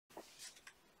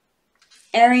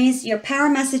Aries, your power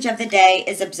message of the day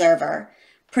is observer.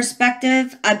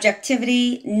 Perspective,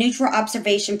 objectivity, neutral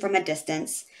observation from a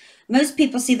distance. Most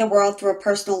people see the world through a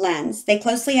personal lens. They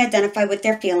closely identify with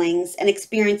their feelings and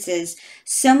experiences,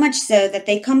 so much so that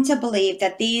they come to believe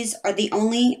that these are the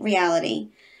only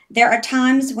reality. There are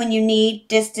times when you need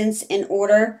distance in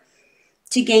order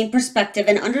to gain perspective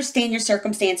and understand your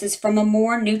circumstances from a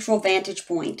more neutral vantage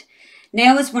point.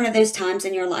 Now is one of those times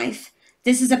in your life.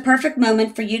 This is a perfect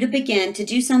moment for you to begin to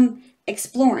do some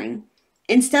exploring.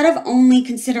 Instead of only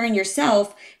considering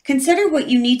yourself, consider what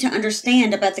you need to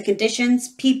understand about the conditions,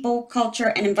 people,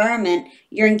 culture, and environment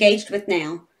you're engaged with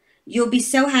now. You'll be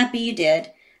so happy you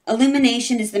did.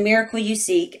 Illumination is the miracle you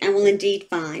seek and will indeed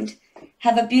find.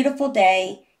 Have a beautiful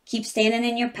day. Keep standing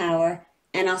in your power,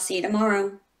 and I'll see you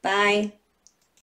tomorrow. Bye.